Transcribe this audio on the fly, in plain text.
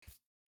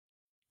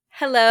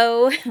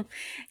Hello.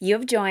 You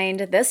have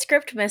joined the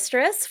Script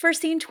Mistress for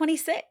Scene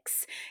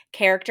 26,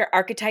 Character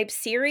Archetype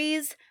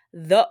Series,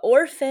 The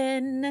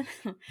Orphan.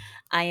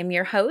 I am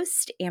your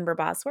host, Amber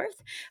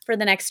Bosworth. For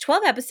the next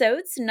 12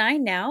 episodes,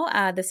 9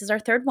 now, this is our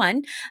third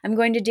one, I'm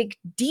going to dig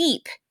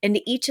deep into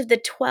each of the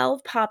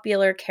 12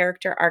 popular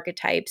character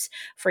archetypes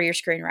for your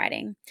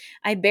screenwriting.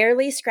 I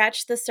barely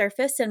scratched the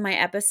surface in my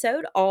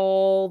episode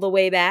all the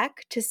way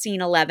back to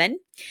Scene 11.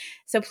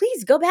 So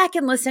please go back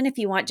and listen if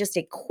you want just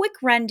a quick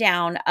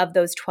rundown of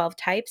those 12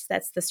 types.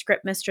 That's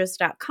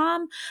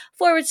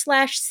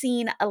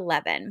thescriptmistress.com/scene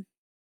 11.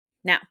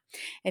 Now,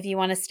 if you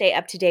want to stay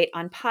up to date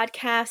on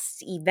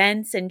podcasts,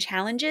 events, and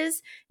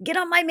challenges, get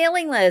on my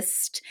mailing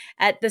list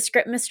at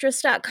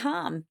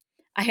thescriptmistress.com.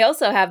 I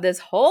also have this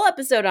whole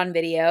episode on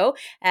video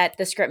at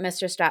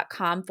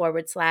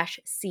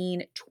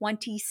thescriptmistress.com/scene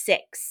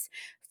 26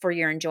 for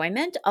your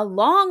enjoyment,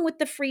 along with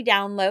the free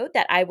download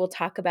that I will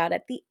talk about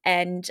at the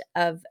end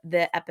of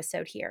the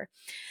episode here.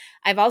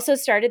 I've also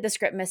started the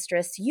Script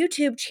Mistress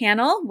YouTube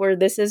channel where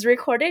this is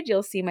recorded.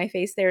 You'll see my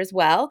face there as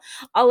well.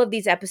 All of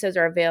these episodes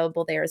are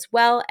available there as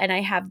well, and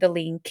I have the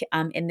link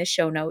in the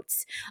show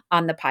notes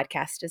on the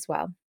podcast as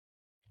well.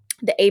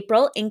 The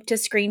April Ink to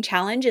Screen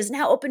Challenge is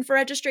now open for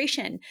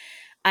registration.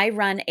 I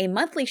run a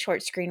monthly short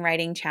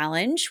screenwriting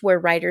challenge where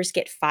writers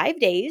get 5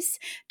 days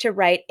to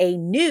write a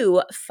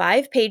new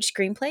 5-page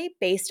screenplay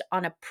based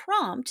on a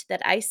prompt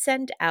that I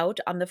send out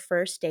on the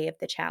first day of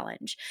the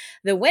challenge.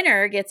 The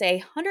winner gets a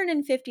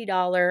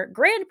 $150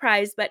 grand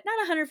prize, but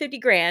not $150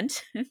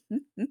 grand,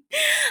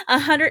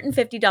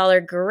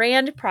 $150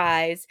 grand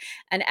prize.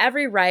 And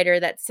every writer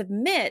that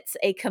submits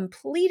a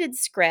completed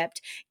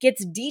script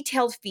gets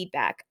detailed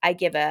feedback. I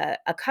give a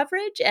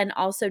coverage and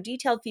also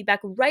detailed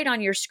feedback right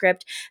on your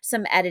script,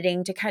 some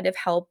editing to kind of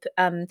help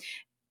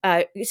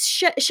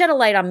shed a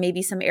light on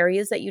maybe some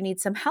areas that you need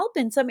some help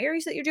in, some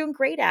areas that you're doing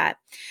great at.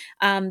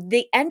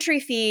 The entry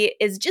fee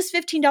is just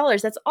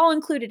 $15. That's all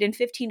included in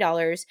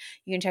 $15.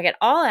 You can check it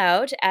all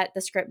out at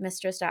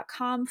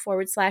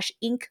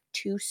thescriptmistress.com/ink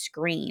to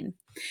screen.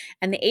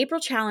 And the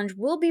April challenge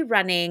will be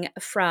running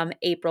from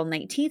April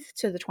 19th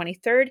to the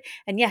 23rd.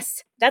 And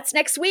yes, that's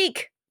next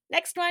week.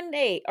 Next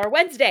Monday or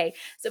Wednesday.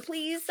 So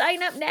please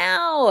sign up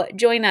now.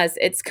 Join us.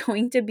 It's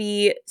going to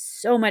be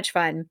so much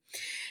fun.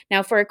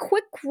 Now, for a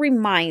quick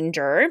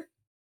reminder,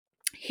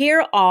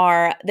 here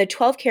are the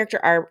 12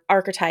 character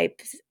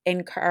archetypes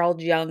in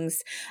Carl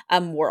Jung's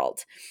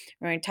world.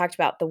 We talked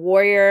about the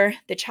warrior,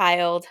 the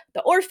child,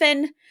 the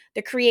orphan,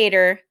 the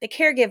creator, the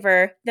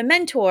caregiver, the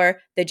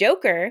mentor, the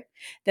joker,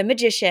 the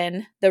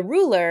magician, the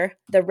ruler,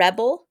 the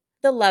rebel,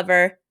 the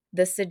lover,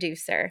 the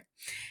seducer.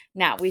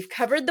 Now, we've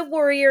covered the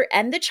warrior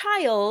and the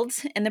child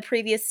in the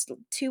previous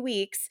 2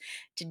 weeks.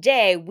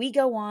 Today, we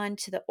go on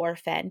to the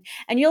orphan.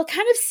 And you'll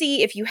kind of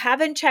see, if you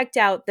haven't checked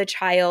out the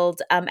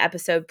child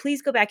episode,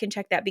 please go back and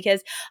check that,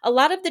 because a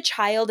lot of the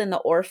child and the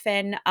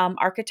orphan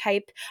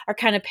archetype are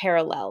kind of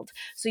paralleled.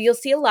 So you'll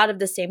see a lot of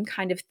the same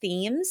kind of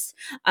themes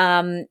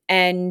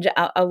and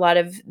a lot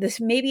of this,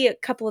 maybe a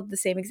couple of the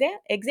same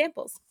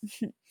examples.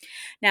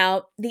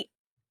 Now, the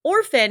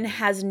orphan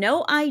has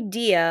no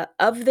idea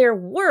of their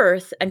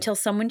worth until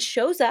someone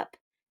shows up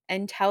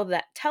and tells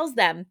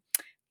them,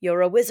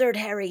 "You're a wizard,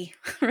 Harry."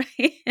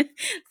 Right?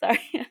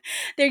 Sorry.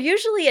 They're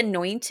usually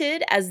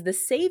anointed as the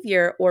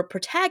savior or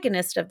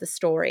protagonist of the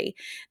story.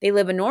 They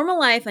live a normal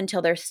life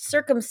until their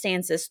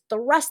circumstances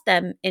thrust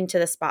them into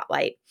the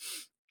spotlight.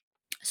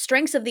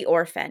 Strengths of the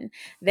orphan: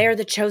 they're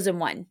the chosen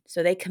one,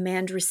 so they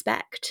command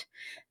respect.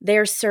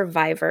 They're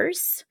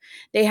survivors.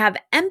 They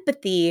have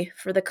empathy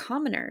for the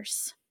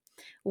commoners.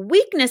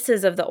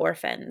 Weaknesses of the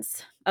orphan: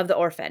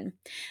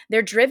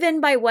 they're driven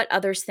by what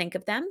others think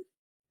of them,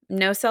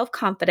 no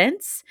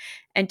self-confidence,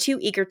 and too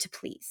eager to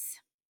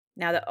please.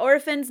 Now, the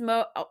orphan's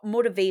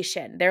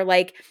motivation,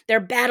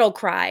 their battle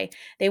cry.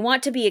 They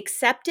want to be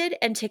accepted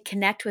and to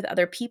connect with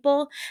other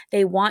people.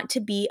 They want to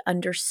be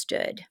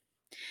understood.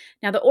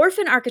 Now, the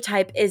orphan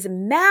archetype is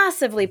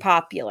massively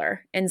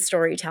popular in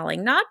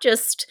storytelling, not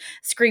just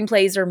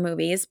screenplays or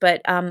movies,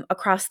 but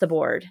across the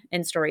board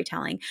in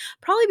storytelling,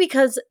 probably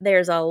because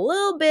there's a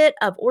little bit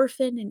of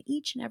orphan in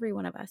each and every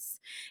one of us.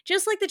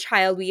 Just like the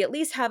child, we at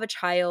least have a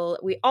child.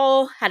 We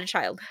all had a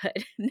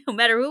childhood. No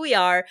matter who we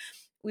are,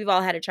 we've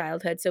all had a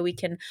childhood, so we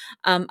can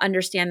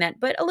understand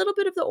that, but a little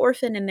bit of the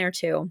orphan in there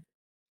too,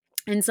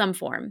 in some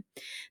form.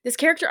 This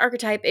character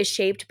archetype is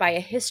shaped by a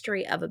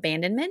history of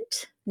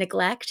abandonment,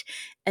 neglect,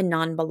 and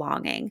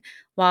non-belonging.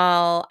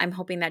 While I'm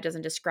hoping that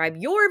doesn't describe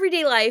your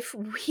everyday life,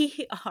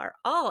 we are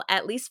all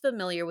at least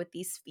familiar with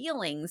these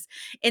feelings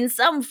in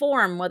some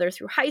form, whether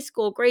through high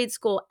school, grade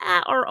school,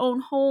 at our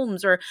own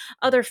homes, or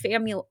other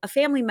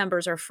family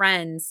members or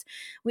friends.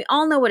 We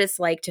all know what it's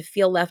like to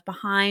feel left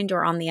behind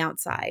or on the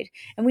outside.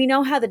 And we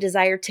know how the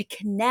desire to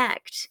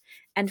connect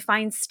and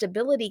find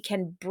stability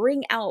can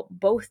bring out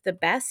both the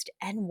best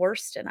and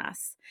worst in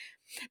us.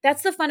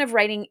 That's the fun of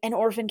writing an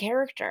orphan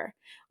character.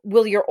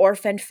 Will your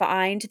orphan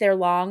find their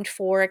longed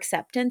for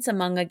acceptance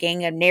among a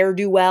gang of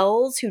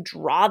ne'er-do-wells who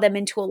draw them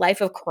into a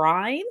life of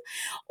crime?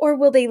 Or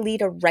will they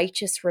lead a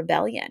righteous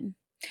rebellion?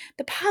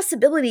 The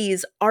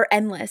possibilities are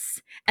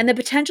endless, and the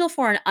potential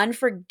for an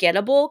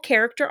unforgettable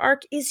character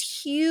arc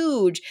is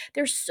huge.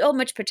 There's so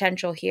much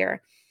potential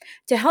here.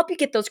 To help you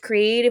get those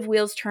creative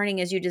wheels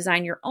turning as you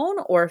design your own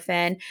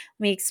orphan, let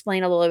me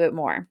explain a little bit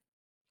more.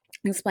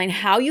 Explain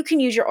how you can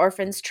use your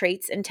orphan's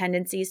traits and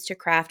tendencies to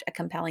craft a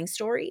compelling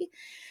story,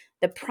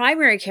 the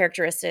primary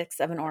characteristics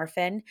of an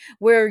orphan,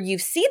 where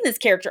you've seen this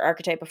character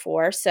archetype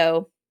before,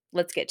 so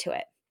let's get to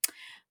it.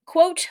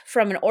 Quote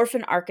from an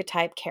orphan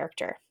archetype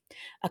character: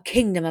 "A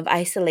kingdom of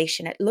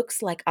isolation. It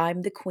looks like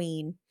I'm the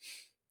queen."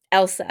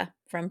 Elsa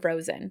from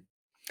Frozen.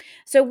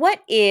 So,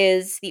 what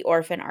is the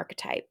orphan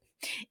archetype?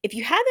 If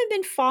you haven't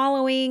been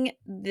following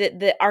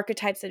the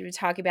archetypes that we've been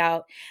talking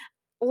about,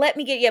 let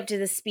me get you up to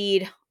the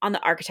speed on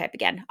the archetype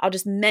again. I'll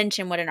just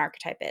mention what an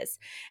archetype is.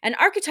 An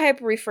archetype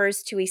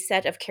refers to a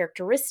set of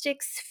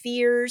characteristics,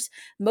 fears,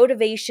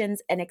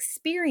 motivations, and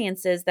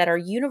experiences that are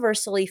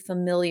universally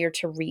familiar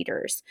to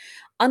readers.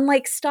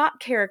 Unlike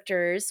stock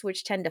characters,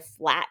 which tend to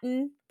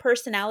flatten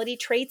personality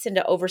traits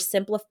into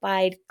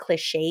oversimplified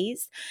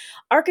cliches,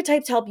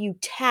 archetypes help you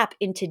tap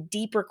into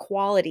deeper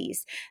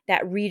qualities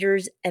that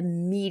readers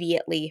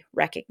immediately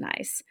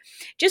recognize.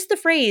 Just the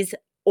phrase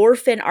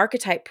orphan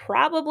archetype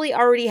probably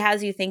already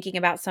has you thinking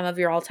about some of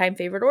your all time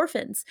favorite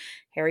orphans: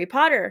 Harry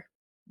Potter,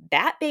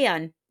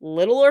 Batman,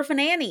 Little Orphan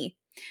Annie.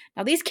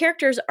 Now, these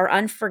characters are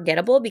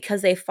unforgettable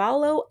because they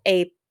follow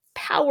a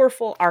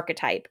powerful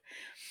archetype.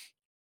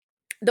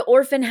 The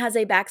orphan has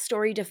a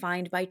backstory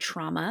defined by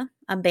trauma,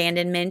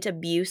 abandonment,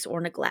 abuse,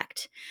 or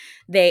neglect.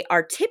 They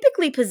are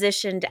typically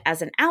positioned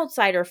as an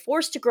outsider,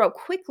 forced to grow up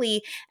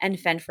quickly and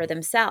fend for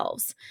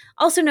themselves.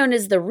 Also known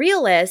as the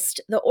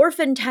realist, the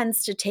orphan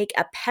tends to take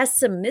a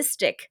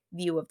pessimistic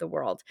view of the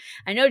world.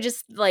 I know,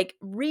 just like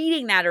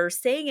reading that or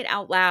saying it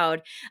out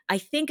loud, I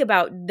think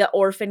about the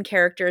orphan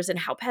characters and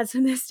how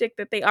pessimistic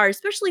that they are,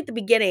 especially at the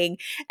beginning.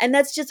 And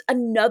that's just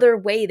another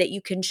way that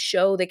you can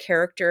show the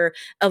character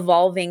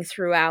evolving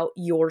throughout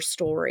your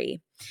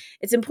story.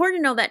 It's important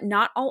to know that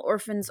not all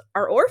orphans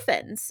are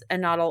orphans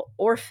and not all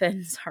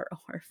orphans are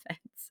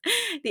orphans.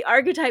 The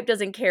archetype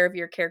doesn't care if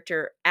your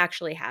character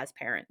actually has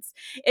parents.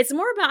 It's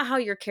more about how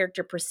your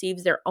character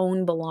perceives their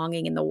own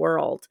belonging in the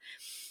world.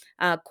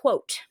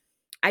 Quote,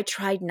 "I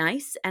tried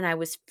nice and I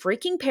was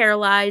freaking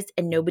paralyzed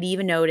and nobody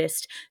even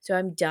noticed, so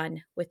I'm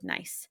done with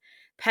nice."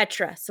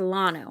 Petra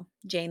Solano,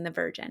 Jane the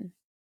Virgin.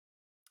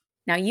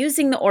 Now,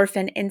 using the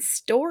orphan in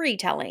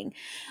storytelling.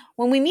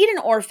 When we meet an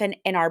orphan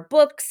in our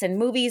books and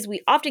movies,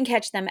 we often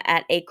catch them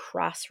at a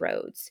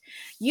crossroads.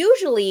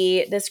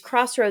 Usually, this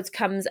crossroads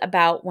comes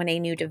about when a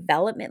new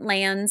development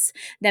lands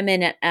them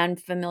in an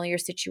unfamiliar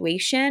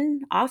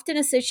situation, often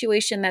a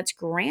situation that's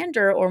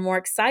grander or more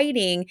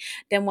exciting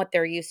than what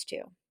they're used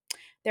to.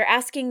 They're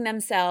asking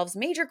themselves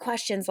major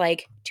questions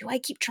like, do I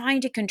keep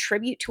trying to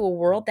contribute to a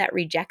world that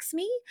rejects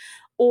me?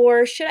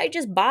 Or should I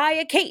just buy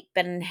a cape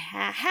and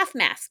half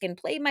mask and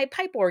play my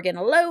pipe organ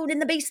alone in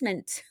the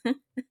basement?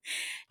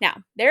 Now,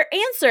 their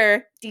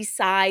answer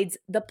decides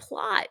the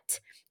plot,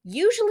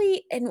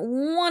 usually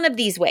in one of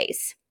these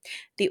ways.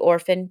 The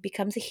orphan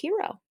becomes a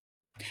hero.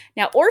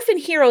 Now, orphan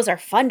heroes are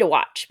fun to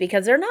watch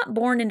because they're not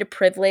born into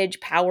privilege,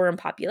 power, and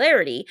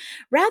popularity.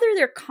 Rather,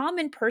 they're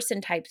common person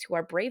types who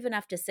are brave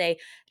enough to say, "I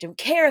don't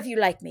care if you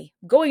like me,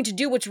 I'm going to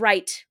do what's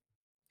right."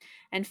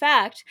 In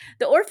fact,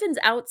 the orphan's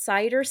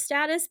outsider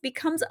status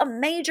becomes a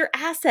major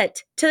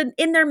asset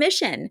in their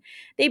mission.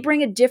 They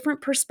bring a different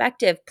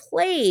perspective,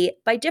 play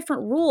by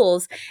different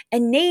rules,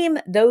 and name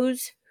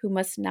those who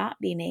must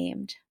not be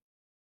named.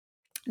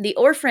 The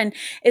orphan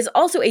is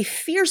also a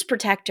fierce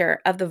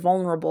protector of the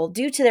vulnerable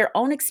due to their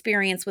own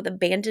experience with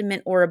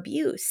abandonment or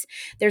abuse.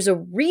 There's a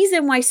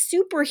reason why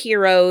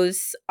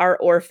superheroes are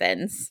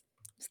orphans.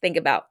 Just think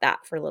about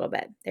that for a little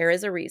bit. There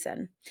is a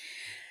reason.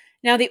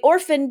 Now, the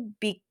orphan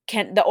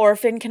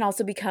can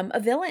also become a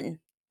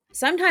villain.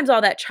 Sometimes all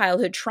that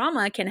childhood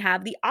trauma can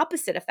have the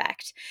opposite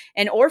effect.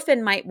 An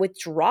orphan might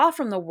withdraw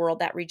from the world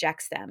that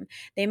rejects them.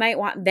 They might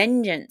want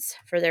vengeance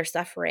for their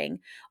suffering,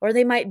 or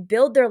they might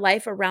build their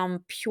life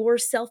around pure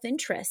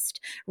self-interest,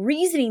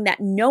 reasoning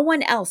that no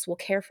one else will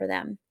care for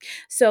them.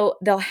 So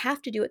they'll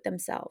have to do it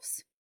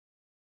themselves.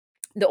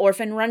 The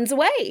orphan runs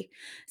away.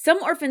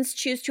 Some orphans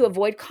choose to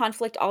avoid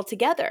conflict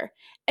altogether.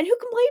 And who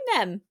can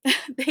blame them?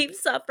 They've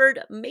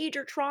suffered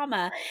major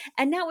trauma,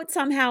 and now it's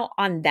somehow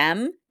on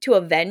them to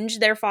avenge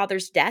their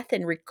father's death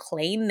and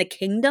reclaim the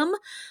kingdom.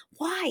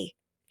 Why?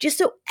 Just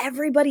so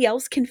everybody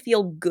else can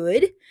feel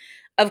good?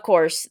 Of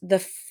course, the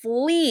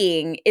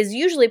fleeing is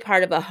usually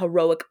part of a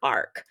heroic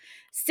arc.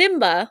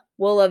 Simba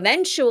will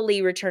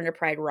eventually return to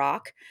Pride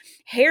Rock.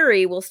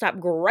 Harry will stop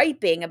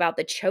griping about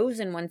the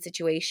chosen one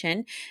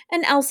situation,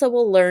 and Elsa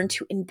will learn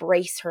to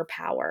embrace her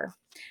power.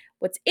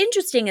 What's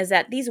interesting is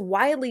that these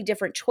wildly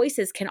different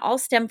choices can all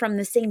stem from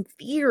the same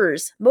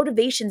fears,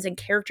 motivations, and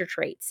character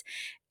traits.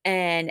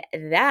 And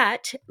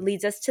that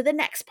leads us to the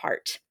next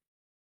part.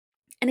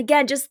 And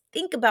again, just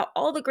think about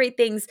all the great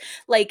things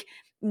like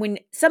when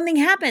something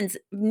happens,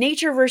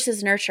 nature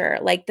versus nurture,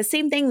 like the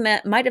same thing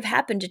that might have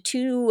happened to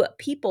two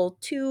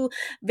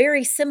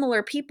very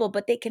similar people,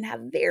 but they can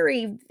have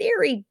very,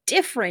 very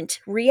different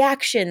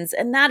reactions.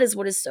 And that is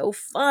what is so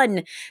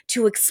fun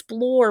to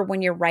explore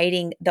when you're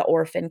writing the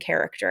orphan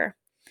character.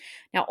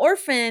 Now,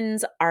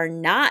 orphans are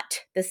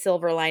not the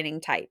silver lining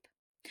type.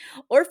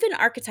 Orphan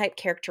archetype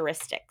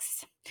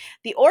characteristics.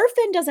 The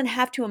orphan doesn't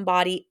have to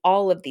embody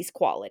all of these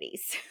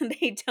qualities.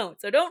 They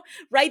don't. So don't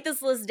write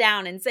this list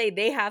down and say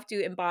they have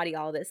to embody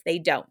all this. They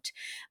don't.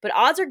 But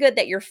odds are good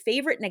that your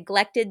favorite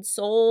neglected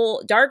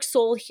soul, dark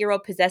soul hero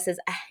possesses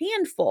a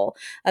handful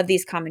of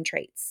these common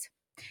traits.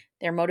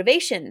 Their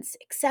motivations: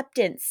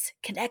 acceptance,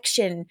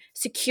 connection,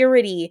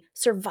 security,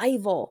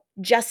 survival,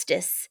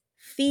 justice,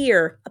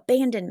 fear,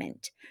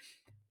 abandonment.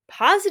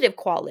 Positive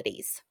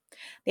qualities: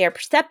 they are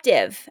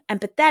perceptive,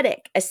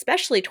 empathetic,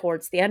 especially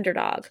towards the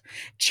underdog,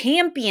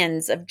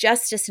 champions of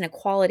justice and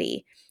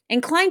equality,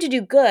 inclined to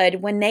do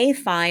good when they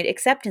find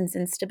acceptance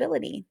and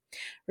stability,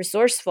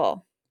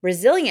 resourceful,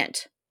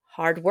 resilient,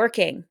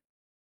 hardworking.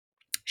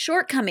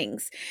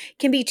 Shortcomings: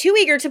 can be too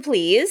eager to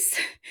please,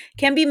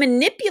 can be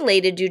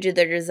manipulated due to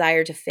their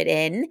desire to fit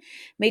in,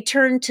 may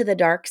turn to the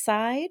dark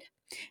side,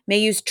 may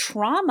use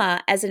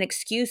trauma as an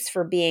excuse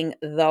for being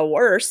the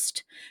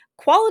worst,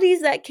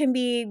 qualities that can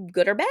be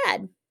good or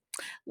bad.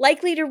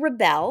 Likely to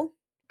rebel,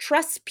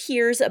 trust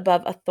peers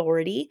above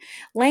authority,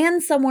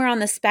 land somewhere on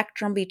the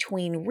spectrum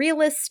between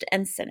realist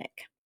and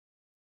cynic.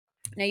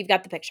 Now you've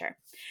got the picture.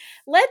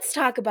 Let's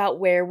talk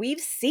about where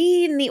we've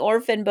seen the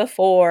orphan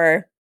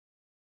before.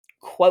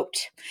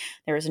 Quote,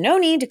 "There is no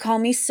need to call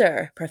me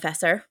sir,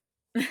 Professor."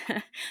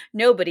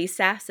 Nobody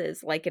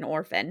sasses like an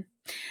orphan,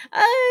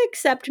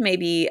 except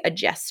maybe a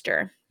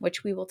jester,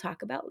 which we will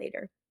talk about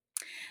later.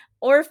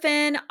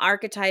 Orphan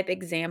archetype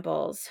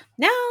examples.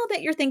 Now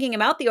that you're thinking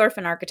about the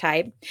orphan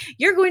archetype,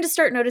 you're going to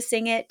start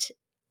noticing it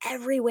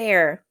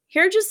everywhere.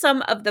 Here are just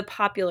some of the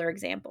popular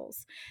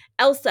examples.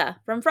 Elsa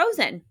from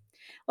Frozen.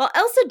 While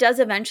Elsa does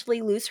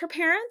eventually lose her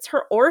parents,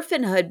 her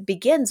orphanhood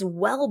begins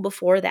well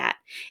before that.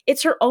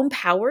 It's her own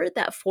power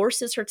that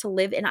forces her to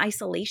live in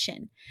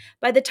isolation.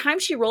 By the time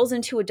she rolls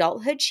into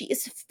adulthood, she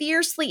is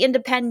fiercely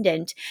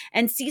independent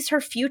and sees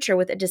her future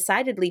with a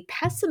decidedly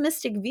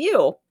pessimistic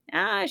view.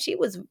 She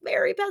was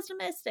very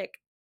pessimistic.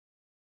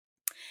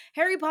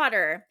 Harry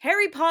Potter.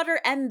 Harry Potter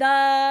and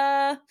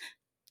the...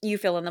 You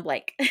fill in the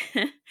blank.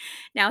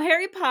 Now,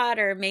 Harry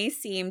Potter may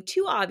seem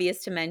too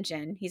obvious to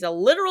mention. He's a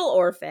literal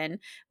orphan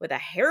with a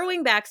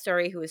harrowing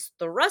backstory who is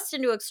thrust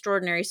into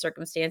extraordinary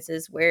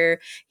circumstances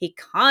where he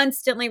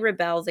constantly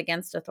rebels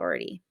against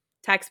authority.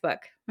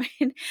 Textbook, right?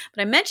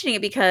 But I'm mentioning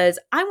it because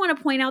I want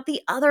to point out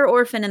the other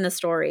orphan in the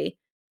story,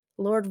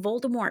 Lord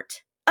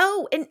Voldemort.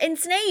 Oh, and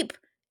Snape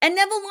and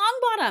Neville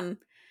Longbottom.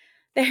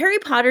 The Harry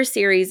Potter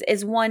series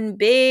is one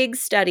big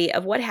study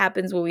of what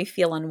happens when we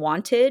feel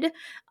unwanted,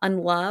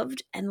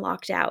 unloved, and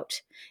locked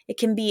out. It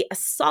can be a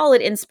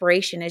solid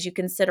inspiration as you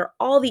consider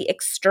all the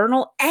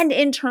external and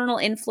internal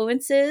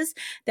influences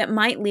that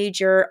might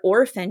lead your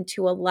orphan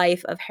to a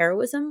life of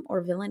heroism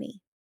or villainy.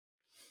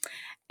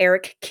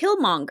 Eric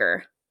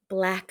Killmonger,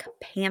 Black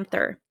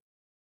Panther.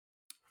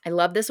 I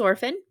love this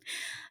orphan.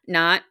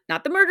 Not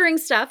the murdering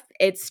stuff.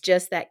 It's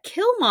just that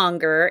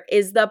Killmonger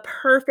is the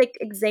perfect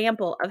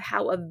example of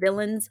how a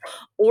villain's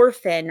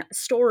origin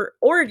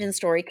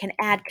story can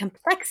add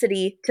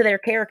complexity to their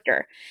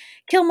character.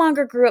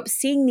 Killmonger grew up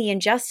seeing the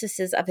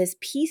injustices of his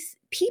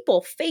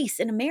people face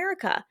in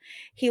America.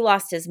 He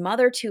lost his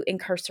mother to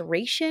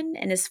incarceration,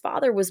 and his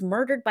father was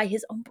murdered by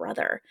his own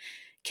brother.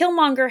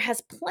 Killmonger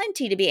has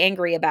plenty to be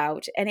angry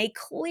about and a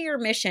clear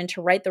mission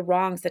to right the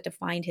wrongs that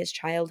defined his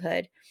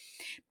childhood.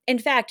 In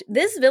fact,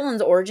 this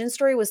villain's origin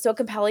story was so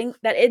compelling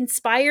that it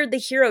inspired the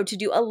hero to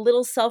do a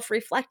little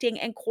self-reflecting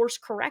and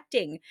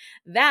course-correcting.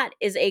 That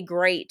is a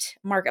great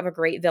mark of a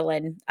great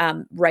villain,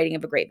 writing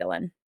of a great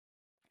villain.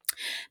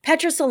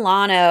 Petra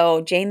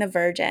Solano, Jane the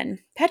Virgin.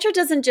 Petra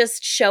doesn't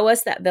just show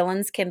us that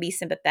villains can be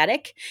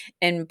sympathetic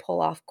and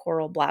pull off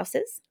coral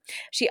blouses.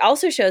 She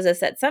also shows us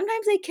that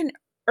sometimes they can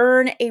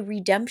earn a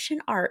redemption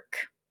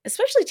arc,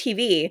 especially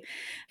TV.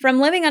 From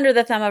living under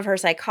the thumb of her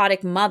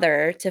psychotic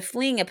mother to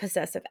fleeing a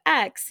possessive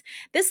ex,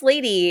 this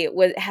lady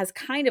has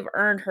kind of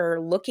earned her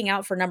looking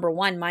out for number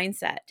one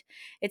mindset.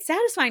 It's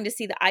satisfying to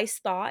see the ice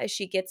thaw as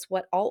she gets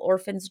what all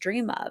orphans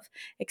dream of: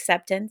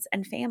 acceptance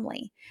and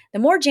family. The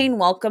more Jane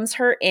welcomes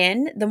her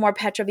in, the more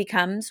Petra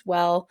becomes,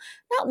 well,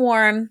 not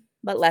warm,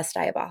 but less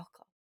diabolical.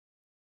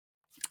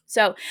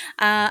 So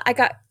I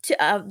got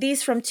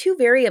these from two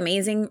very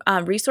amazing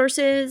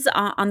resources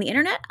on the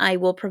internet. I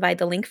will provide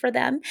the link for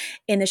them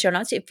in the show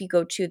notes. If you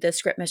go to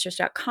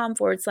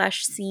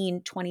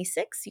thescriptmistress.com/scene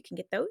 26, you can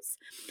get those.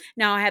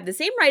 Now I have the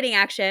same writing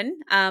action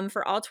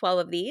for all 12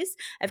 of these.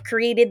 I've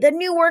created the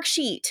new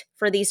worksheet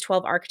for these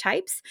 12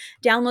 archetypes.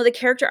 Download the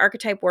character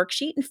archetype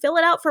worksheet and fill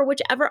it out for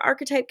whichever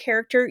archetype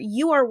character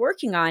you are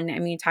working on. I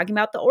mean, talking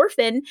about the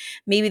orphan,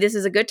 maybe this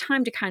is a good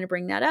time to kind of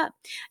bring that up.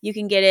 You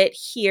can get it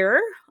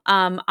here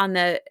on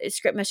the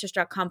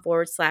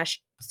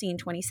scriptmistress.com/scene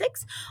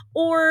 26,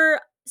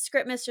 or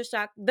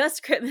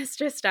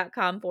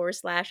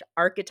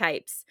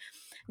thescriptmistress.com/archetypes.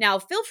 Now,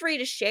 feel free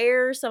to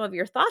share some of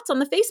your thoughts on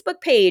the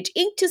Facebook page,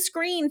 Ink to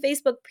Screen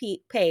Facebook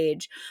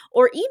page,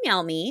 or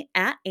email me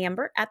at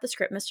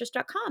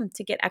amber@thescriptmistress.com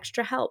to get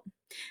extra help.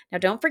 Now,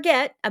 don't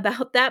forget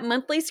about that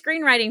monthly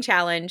screenwriting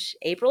challenge.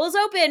 April is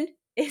open.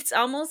 It's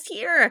almost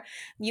here.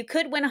 You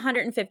could win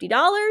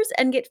 $150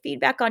 and get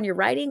feedback on your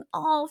writing,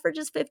 all for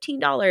just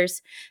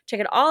 $15. Check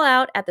it all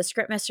out at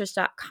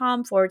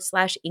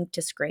thescriptmistress.com/ink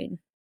to screen.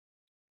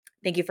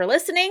 Thank you for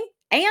listening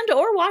and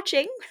or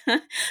watching.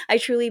 I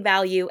truly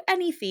value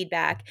any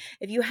feedback.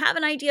 If you have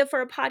an idea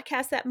for a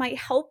podcast that might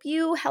help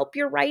your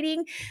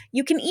writing,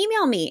 you can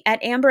email me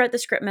at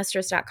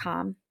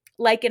amber@thescriptmistress.com.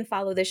 Like and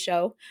follow this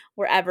show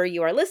wherever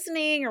you are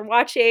listening or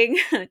watching.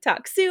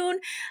 Talk soon.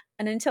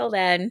 And until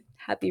then,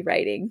 happy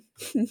writing.